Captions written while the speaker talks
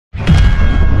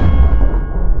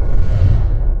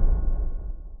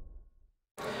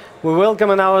We welcome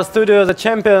in our studio the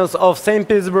champions of St.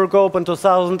 Petersburg Open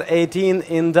 2018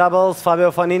 in doubles,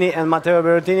 Fabio Forgnini and Matteo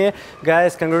Berrettini.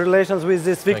 Guys, congratulations with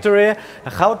this victory.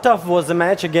 How tough was the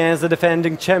match against the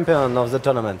defending champion of the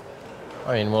tournament?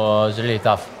 I mean, it was really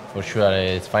tough, for sure.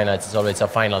 It's final, it's always a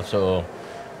final, so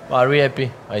we're really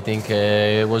happy. I think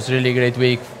it was really a great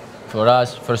week for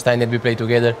us, first time that we played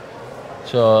together.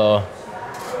 So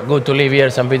good to leave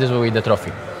here St. Petersburg with the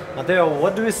trophy. Matteo,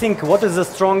 what do you think? What is the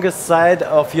strongest side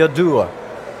of your duo?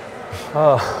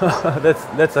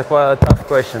 That's a quite tough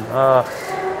question.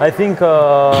 I think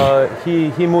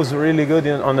he moves really good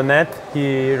on the net.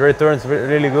 He returns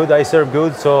really good. I serve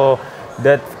good, so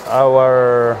that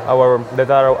are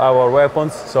our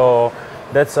weapons. So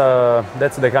that's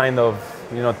the kind of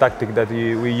tactic that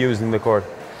we use in the court.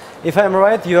 If I'm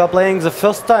right, you are playing the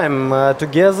first time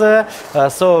together.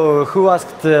 So who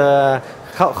asked?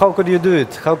 How could you do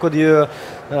it? How could you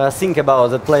think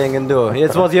about it playing in duo?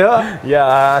 It was you? Yeah,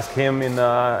 I asked him in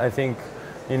I think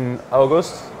in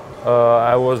August.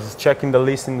 I was checking the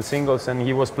list in the singles and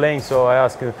he was playing, so I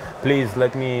asked him, please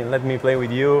let me play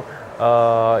with you.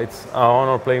 It's an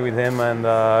honor to play with him, and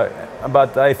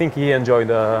but I think he enjoyed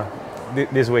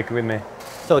this week with me.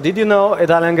 So did you know,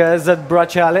 Italian guys, that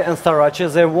Bracciali and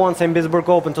Staracci, they won St. Petersburg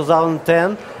Open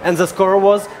 2010 and the score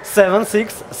was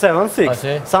 7-6,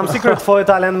 7-6. Some secret for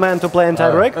Italian men to play in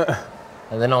tiebreak?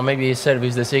 I don't know, maybe serve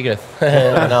is the secret. No,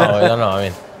 I don't know. I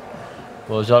mean,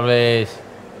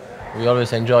 we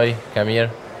always enjoy come here.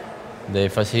 The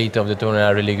facility of the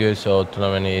tournament are really good, so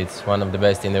tournament is one of the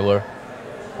best in the world.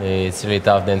 It's really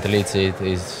tough. The intensity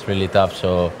is really tough,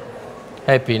 so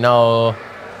happy now.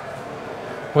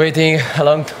 Waiting a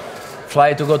long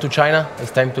flight to go to China.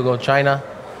 It's time to go to China.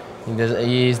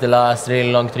 It's the last really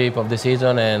long trip of the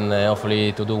season, and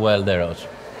hopefully to do well there also.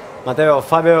 Matteo,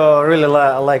 Fabio really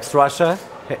likes Russia.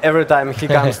 Every time he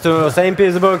comes to St.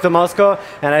 Petersburg, to Moscow,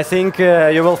 and I think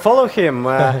you will follow him.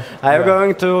 Are you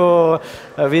going to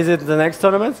visit the next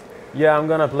tournament? Yeah, I'm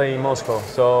gonna play in Moscow.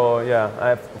 So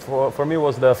yeah, for me it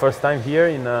was the first time here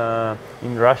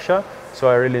in Russia. So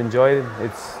I really enjoyed it.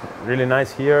 It's really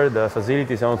nice here. The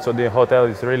facilities and also the hotel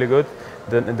is really good.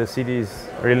 The city is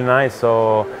really nice.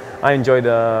 So I enjoyed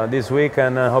this week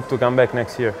and hope to come back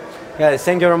next year. Guys,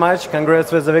 thank you very much. Congrats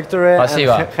with the victory.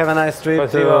 Спасибо. And have a nice trip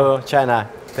to China.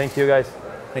 Thank you, guys.